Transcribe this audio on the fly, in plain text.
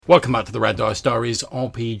Welcome back to the Red Dice Diaries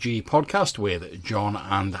RPG podcast with John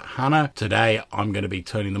and Hannah. Today I'm going to be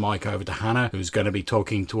turning the mic over to Hannah, who's going to be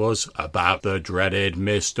talking to us about the dreaded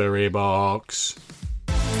mystery box.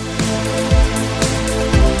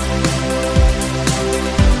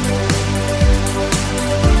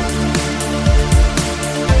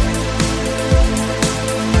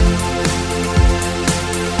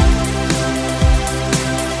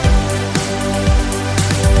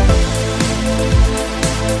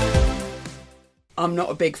 I'm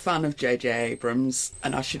not a big fan of J.J. Abrams,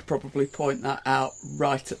 and I should probably point that out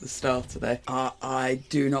right at the start of it. I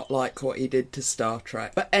do not like what he did to Star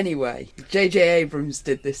Trek. But anyway, J.J. Abrams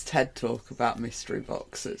did this TED Talk about mystery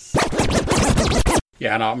boxes.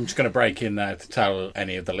 Yeah, and I'm just going to break in there to tell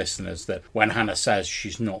any of the listeners that when Hannah says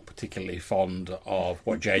she's not particularly fond of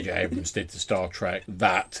what J.J. Abrams did to Star Trek,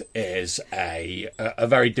 that is a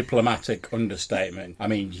very diplomatic understatement. I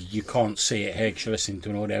mean, you can't see it here because you're listening to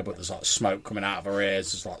an audio, but there's like smoke coming out of her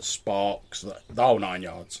ears, there's like sparks, the whole 9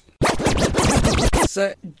 yards.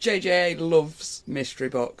 So, J.J. loves mystery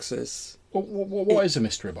boxes. What is a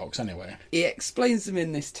mystery box anyway? He explains them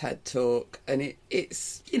in this TED Talk, and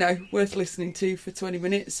it's, worth listening to for 20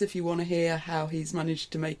 minutes if you want to hear how he's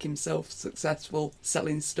managed to make himself successful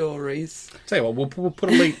selling stories. Tell you what, we'll put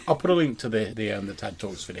a link. I'll put a link to the TED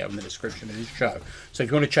Talks video in the description of his show. So if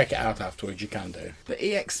you want to check it out afterwards, you can do. But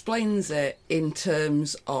he explains it in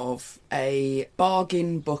terms of a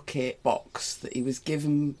bargain bucket box that he was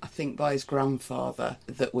given, I think, by his grandfather,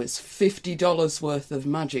 that was $50 worth of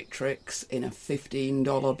magic tricks in a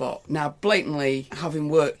 $15 box. Now, blatantly, having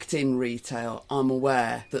worked in retail, I'm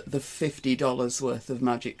aware that the $50 worth of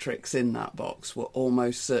magic tricks in that box were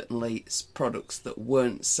almost certainly products that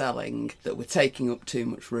weren't selling, that were taking up too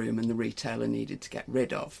much room and the retailer needed to get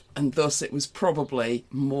rid of. And thus it was probably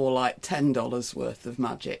more like $10 worth of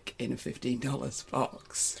magic in a $15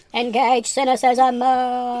 box. Engage cynicism!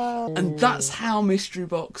 And that's how mystery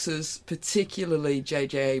boxes, particularly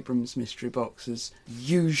J.J. Abrams mystery boxes,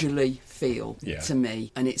 usually feel to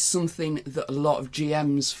me. And it's something that a lot of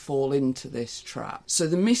GMs fall into this trap. So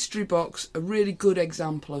the mystery box, a really good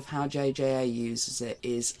example of how JJA uses it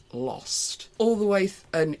is Lost. All the way,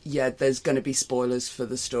 and there's going to be spoilers for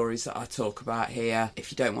the stories that I talk about here.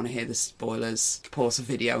 If you don't want to hear the spoilers, pause the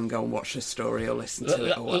video and go and watch the story or listen to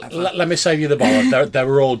it or whatever. Let me save you the bother. They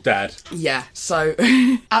were all dead. Yeah, so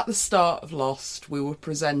at the start of Lost, we were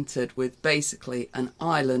presented with basically an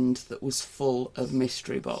island that was full of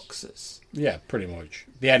mystery boxes. Yeah, pretty much.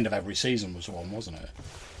 The end of every season was one, wasn't it?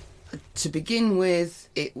 To begin with,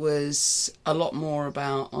 it was a lot more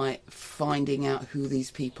about finding out who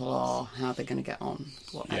these people are, how they're going to get on,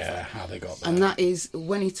 whatever. Yeah, how they got there. And that is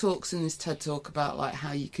when he talks in this TED Talk about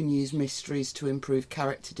how you can use mysteries to improve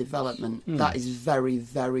character development. That is very,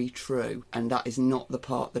 very true, and that is not the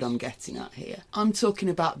part that I'm getting at here. I'm talking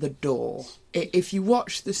about the door. If you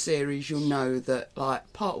watch the series, you'll know that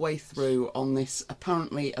partway through on this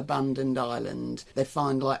apparently abandoned island, they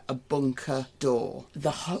find a bunker door.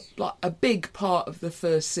 A big part of the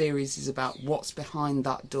first series is about what's behind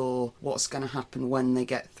that door, what's going to happen when they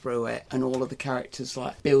get through it, and all of the characters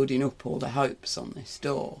building up all their hopes on this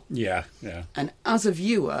door. Yeah. And as a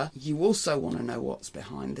viewer, you also want to know what's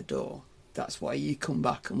behind the door. That's why you come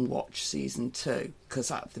back and watch season 2. Because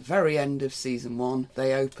at the very end of season 1,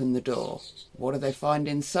 they open the door. What do they find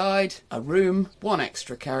inside? A room, one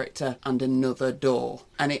extra character, and another door.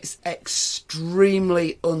 And it's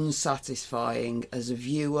extremely unsatisfying as a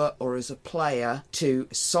viewer or as a player to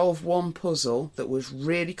solve one puzzle that was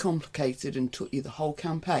really complicated and took you the whole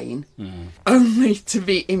campaign, only to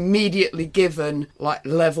be immediately given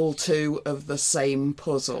level 2 of the same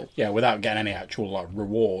puzzle. Yeah, without getting any actual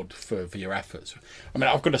reward for your efforts. I mean,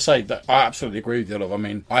 I've got to say that I absolutely agree with you, love. I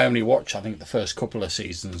mean, I only watched, I think, the first couple of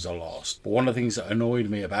seasons of Lost. But one of the things that annoyed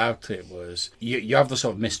me about it was you have the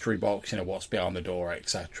sort of mystery box, what's behind the door,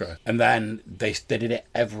 etc. And then they did it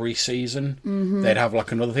every season. Mm-hmm. They'd have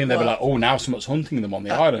another thing. They'd be like, oh, now someone's hunting them on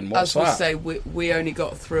the island. What's that? As we say, we only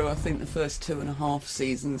got through, I think, the first 2.5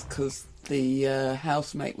 seasons because the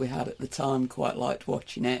housemate we had at the time quite liked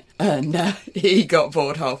watching it. And he got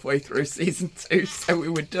bored halfway through season 2, so we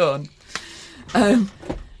were done.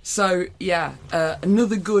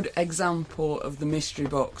 Another good example of the mystery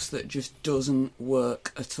box that just doesn't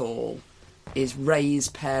work at all is Rey's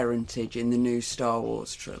parentage in the new Star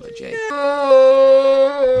Wars trilogy.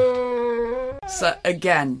 So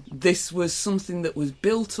again, this was something that was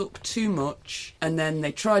built up too much, and then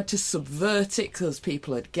they tried to subvert it because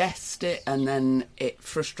people had guessed it, and then it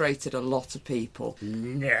frustrated a lot of people.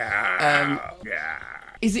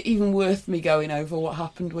 Is it even worth me going over what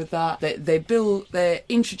happened with that? They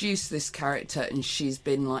introduce this character, and she's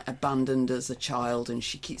been like abandoned as a child, and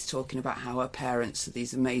she keeps talking about how her parents are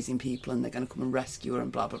these amazing people and they're going to come and rescue her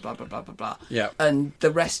and blah blah blah blah blah blah blah. Yeah. And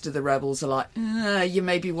the rest of the rebels are like, you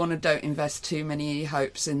maybe don't invest too many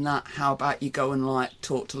hopes in that. How about you go and like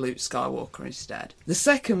talk to Luke Skywalker instead? The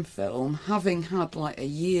second film, having had like a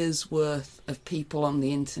year's worth of people on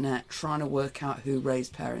the internet trying to work out who Rey's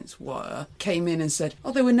parents were, came in and said,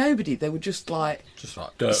 oh, they were nobody. They were just like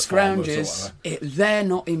dirt scroungers. They're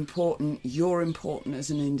not important. You're important as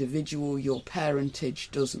an individual. Your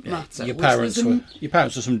parentage doesn't matter. Your parents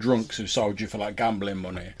were some drunks who sold you for like gambling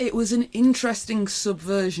money. It was an interesting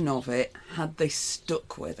subversion of it had they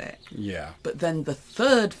stuck with it. Yeah. But then the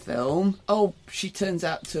third film, she turns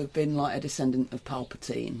out to have been like a descendant of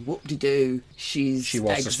Palpatine. Whoop-de-doo. She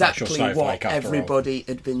was exactly what everybody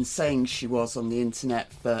had been saying she was on the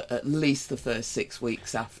internet for at least the first 6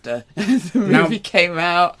 weeks after the movie came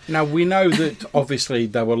out. Now, we know that obviously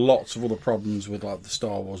there were lots of other problems with like the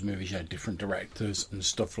Star Wars movies. You had different directors and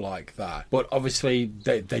stuff like that. But obviously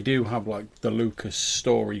they do have like the Lucas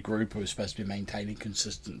story group who are supposed to be maintaining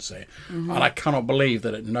consistency. Mm-hmm. And I cannot believe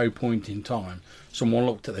that at no point in time someone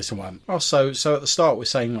looked at this and went, so at the start we're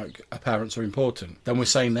saying like our parents are important, then we're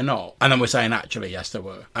saying they're not, and then we're saying actually yes they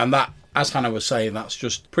were. And that, as Hannah was saying, that's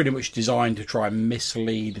just pretty much designed to try and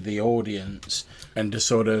mislead the audience and to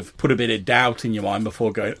sort of put a bit of doubt in your mind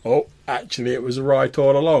before going, actually it was right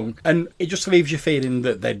all along. And it just leaves you feeling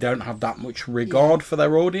that they don't have that much regard for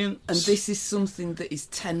their audience. And this is something that is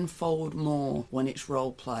tenfold more when it's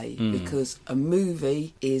role play, because a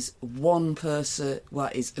movie is one person,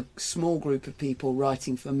 is a small group of people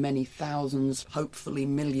writing for many thousands, hopefully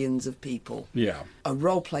millions of people. Yeah. A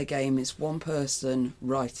role play game is one person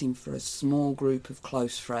writing for a small group of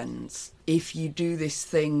close friends. If you do this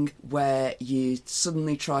thing where you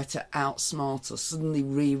suddenly try to outsmart or suddenly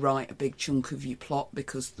rewrite a big chunk of your plot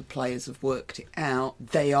because the players have worked it out,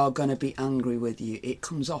 they are going to be angry with you. It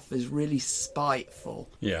comes off as really spiteful.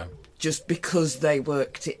 Yeah. Just because they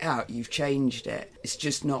worked it out, you've changed it. It's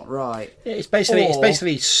just not right. Yeah, it's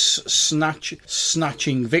basically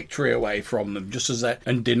snatching victory away from them, just as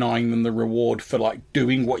and denying them the reward for like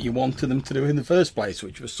doing what you wanted them to do in the first place,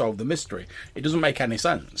 which was solve the mystery. It doesn't make any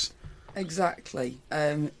sense. Exactly.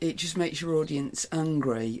 It just makes your audience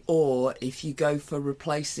angry. Or if you go for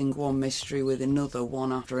replacing one mystery with another,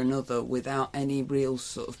 one after another, without any real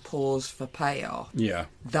sort of pause for payoff. Yeah.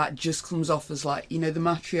 That just comes off as like, the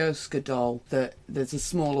Matryoshka doll, that there's a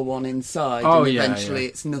smaller one inside and eventually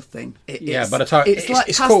it's nothing. It's like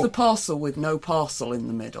pass the parcel with no parcel in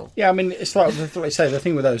the middle. Yeah, I mean, it's like they say, the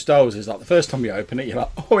thing with those dolls is like the first time you open it, you're like,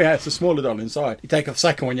 it's a smaller doll inside. You take off the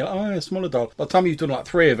second one, you're like, a smaller doll. By the time you've done like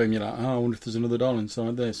 3 of them, you're like, I wonder if there's another doll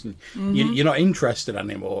inside this. And you're not interested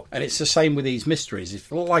anymore. And it's the same with these mysteries.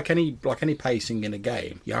 If like any pacing in a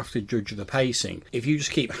game, you have to judge the pacing. If you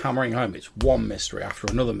just keep hammering home, it's one mystery after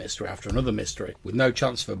another mystery after another mystery, with no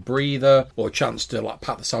chance for a breather or a chance to like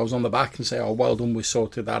pat themselves on the back and say, well done, we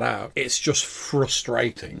sorted that out. It's just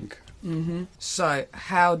frustrating. Mm-hmm. So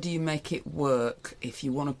how do you make it work if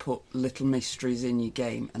you want to put little mysteries in your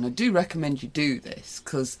game? And I do recommend you do this,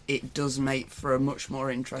 because it does make for a much more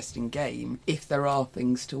interesting game if there are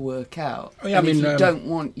things to work out. If you don't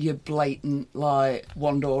want your blatant like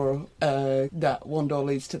one door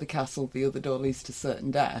leads to the castle, the other door leads to certain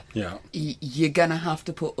death, you're gonna have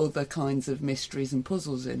to put other kinds of mysteries and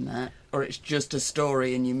puzzles in there, or it's just a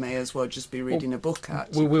story and you may as well just be reading a book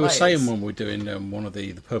out. We were saying when we were doing one of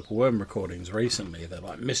the Purple Worm recordings recently that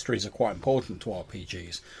like mysteries are quite important to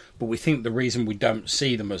RPGs, but we think the reason we don't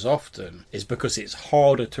see them as often is because it's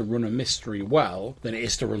harder to run a mystery well than it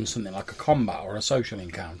is to run something like a combat or a social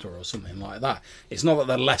encounter or something like that. It's not that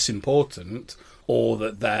they're less important or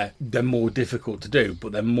that they're more difficult to do,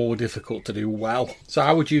 but they're more difficult to do well. So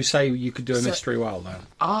how would you say you could do a mystery well then?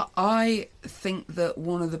 I think that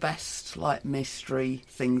one of the best like mystery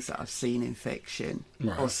things that I've seen in fiction,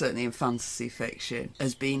 or certainly in fantasy fiction,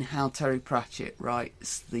 has been how Terry Pratchett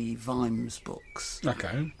writes the Vimes books.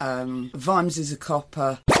 Okay. Vimes is a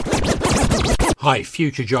copper. Hi,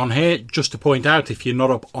 Future John here. Just to point out, if you're not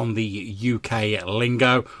up on the UK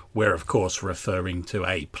lingo, we're of course referring to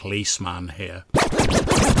a policeman here.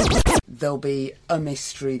 There'll be a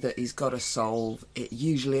mystery that he's got to solve. It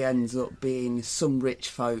usually ends up being some rich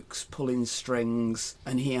folks pulling strings,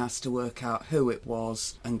 and he has to work out who it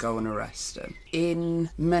was and go and arrest them. In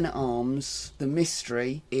Men-at-Arms, the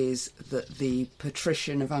mystery is that the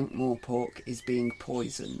patrician of Ankh-Morpork is being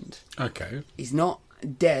poisoned. Okay. He's not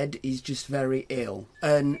dead, he's just very ill.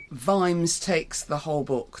 And Vimes takes the whole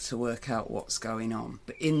book to work out what's going on.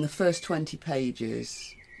 But in the first 20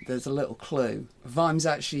 pages, there's a little clue. Vimes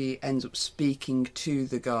actually ends up speaking to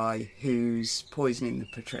the guy who's poisoning the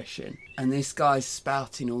patrician, and this guy's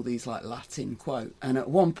spouting all these like Latin quotes, and at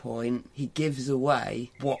one point he gives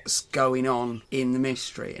away what's going on in the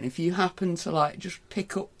mystery. And if you happen to like just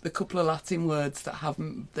pick up the couple of Latin words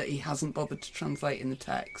that he hasn't bothered to translate in the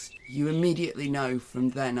text, you immediately know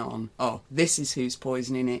from then on, oh, this is who's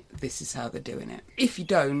poisoning it, this is how they're doing it. If you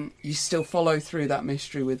don't, you still follow through that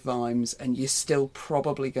mystery with Vimes, and you're still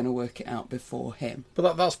probably going to work it out before him.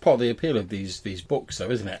 But that's part of the appeal of these books, though,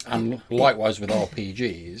 isn't it? And likewise with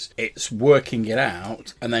RPGs, it's working it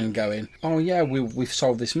out and then going, oh yeah, we've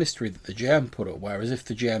solved this mystery that the GM put up. Whereas if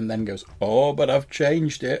the GM then goes, oh, but I've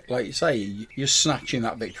changed it, like you say, you're snatching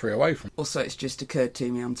that victory away from. Also, it's just occurred to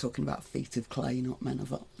me I'm talking about Feet of Clay, not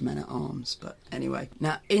Men at Arms. But anyway,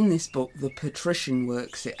 now in this book, the patrician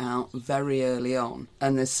works it out very early on,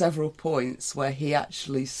 and there's several points where he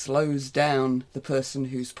actually slows down the person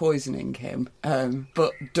who's poisoning him,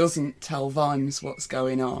 but doesn't tell Vimes what's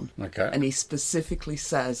going on. Okay. And he specifically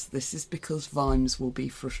says this is because Vimes will be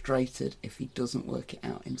frustrated if he doesn't work it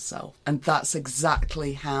out himself. And that's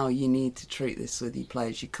exactly how you need to treat this with your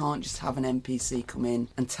players. You can't just have an NPC come in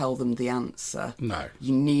and tell them the answer. No.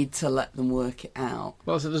 You need to let them work it out.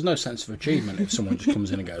 Well, so there's no sense of achievement if someone just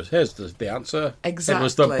comes in and goes, here's the answer. Exactly. It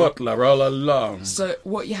was the butler all along. So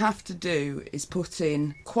what you have to do is put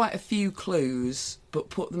in quite a few clues, but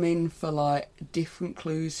put them in for like different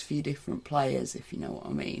clues for your different players, if you know what I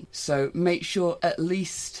mean. So make sure at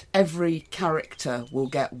least every character will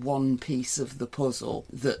get one piece of the puzzle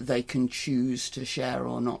that they can choose to share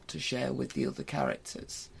or not to share with the other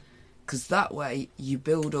characters. Because that way you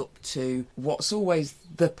build up to what's always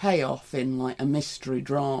the payoff in like a mystery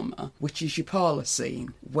drama, which is your parlour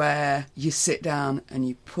scene, where you sit down and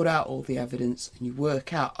you put out all the evidence and you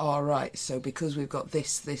work out, all right, so because we've got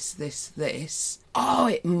this, oh,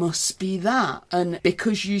 it must be that. And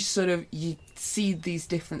because you seed these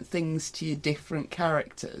different things to your different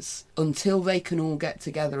characters until they can all get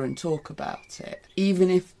together and talk about it, even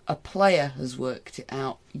if a player has worked it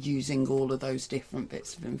out using all of those different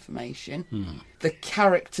bits of information, the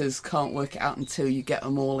characters can't work it out until you get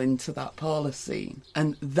them all into that parlour scene.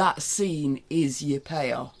 And that scene is your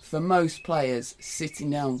payoff. For most players, sitting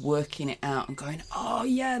down, working it out and going, oh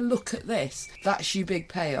yeah, look at this, that's your big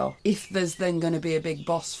payoff. If there's then going to be a big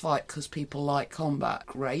boss fight because people like combat,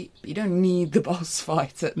 great. But you don't need the boss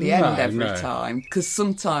fight at the end every time, because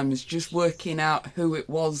sometimes just working out who it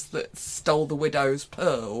was that stole the widow's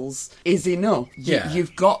pearls is enough.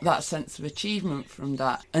 You've got that sense of achievement from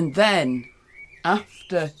that. And then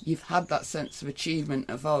after you've had that sense of achievement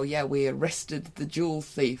of, oh yeah, we arrested the jewel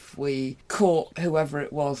thief, we caught whoever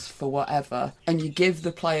it was for whatever, and you give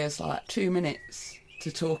the players like 2 minutes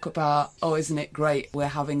to talk about, oh, isn't it great, we're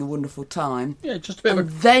having a wonderful time. Yeah, just a bit and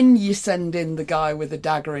then you send in the guy with a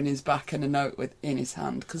dagger in his back and a note in his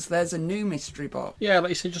hand, because there's a new mystery box. Yeah, like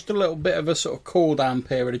you said, just a little bit of a sort of cool down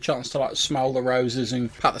period, a chance to like smell the roses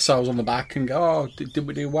and pat themselves on the back and go, oh, did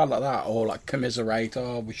we do well at that? Or like commiserate,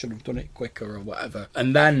 oh, we should have done it quicker or whatever.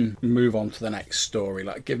 And then move on to the next story.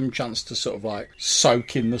 Like give them a chance to sort of like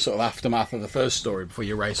soak in the sort of aftermath of the first story before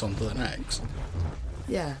you race on to the next.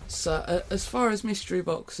 Yeah, so as far as mystery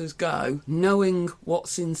boxes go, knowing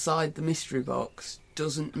what's inside the mystery box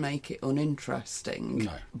doesn't make it uninteresting.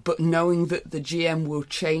 No. But knowing that the GM will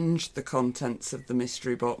change the contents of the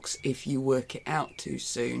mystery box if you work it out too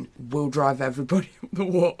soon will drive everybody up the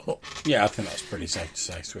wall. Yeah, I think that's pretty safe to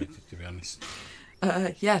say, sweetie, to be honest.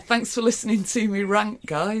 Yeah, thanks for listening to me rant,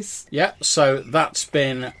 guys. Yeah, so that's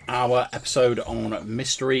been our episode on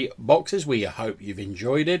mystery boxes. We hope you've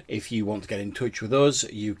enjoyed it. If you want to get in touch with us,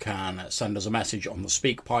 you can send us a message on the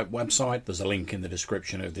SpeakPipe website. There's a link in the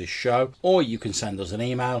description of this show. Or you can send us an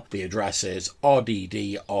email. The address is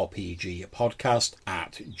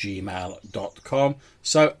rddrpgpodcast@gmail.com.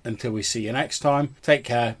 So until we see you next time, take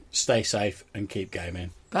care, stay safe, and keep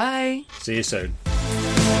gaming. Bye. See you soon.